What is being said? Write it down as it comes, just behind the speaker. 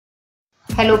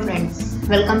Hello friends,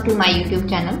 welcome to my YouTube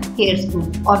channel hair school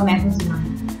और मैं हूं सीमा।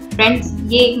 फ्रेंड्स,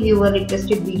 ये एक व्यूअर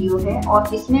रिक्वेस्टेड वीडियो है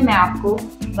और इसमें मैं आपको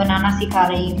बनाना सिखा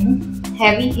रही हूँ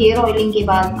हैवी हेयर ऑयलिंग के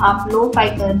बाद आप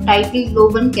टाइटली लो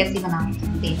बन कैसे बना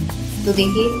सकते हैं। तो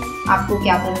देखिए आपको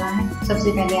क्या करना है।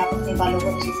 सबसे पहले आप अपने बालों को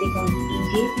अच्छे से कंघी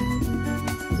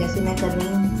कीजिए जैसे मैं कर रही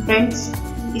हूँ। फ्रेंड्स,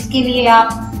 इसके लिए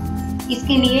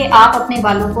आप अपने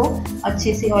बालों को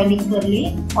अच्छे से ऑयलिंग कर लिए।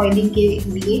 ऑयलिंग के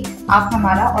लिए आप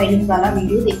हमारा ऑयलिंग वाला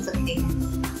वीडियो देख सकते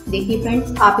हैं। देखिए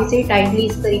फ्रेंड्स, आप इसे टाइटली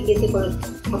इस तरीके से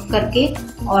करके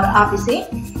और आप इसे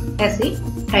ऐसे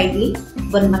टाइटली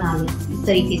बना लें इस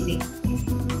तरीके से।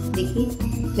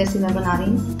 देखिए जैसे मैं बना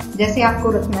रही हूँ, जैसे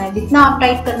आपको रखना है, जितना आप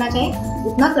टाइट करना चाहें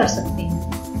उतना कर सकते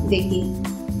हैं। देखिए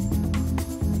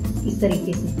इस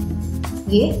तरीके से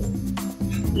ये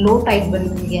लो टाइट बन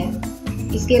गया है।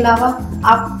 इसके अलावा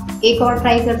आप एक और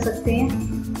ट्राई कर सकते हैं।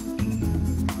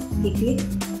 देखिए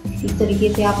इस तरीके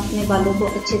से आप अपने बालों को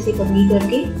अच्छे से कंघी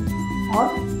करके और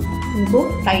उनको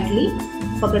टाइटली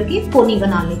पकड़ के पोनी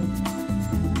बना लें।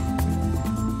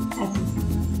 ऐसे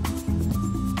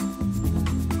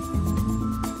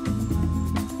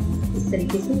इस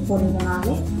तरीके से पोनी बना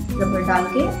लें, रबर डाल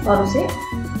के, और उसे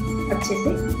अच्छे से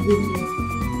गूंथ लें।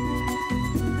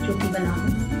 चोटी बना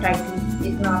लें टाइटली,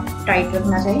 जितना आप टाइट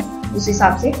रखना चाहें उस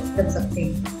हिसाब से रख सकते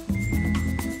हैं।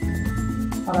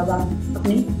 और अब आप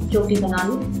अपनी चोटी बना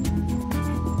लें।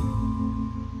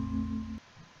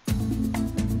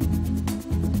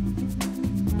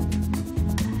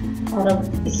 और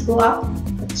अब इसको आप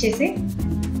अच्छे से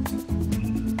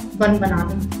बन बना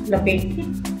लें, लपेट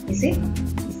के इसे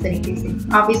इस तरीके से।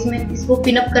 आप इसको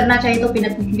पिनअप करना चाहिए तो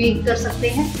पिनअप भी कर सकते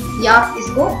हैं या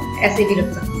इसको ऐसे भी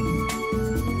रख सकते हैं।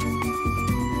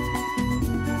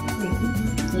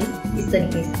 इस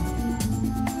तरीके से।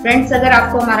 फ्रेंड्स, अगर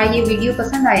आपको हमारा ये वीडियो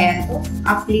पसंद आया है तो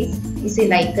आप प्लीज़ इसे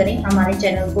लाइक करें, हमारे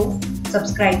चैनल को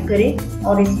सब्सक्राइब करें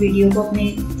और इस वीडियो को अपने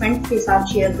फ्रेंड्स के साथ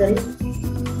शेयर करें।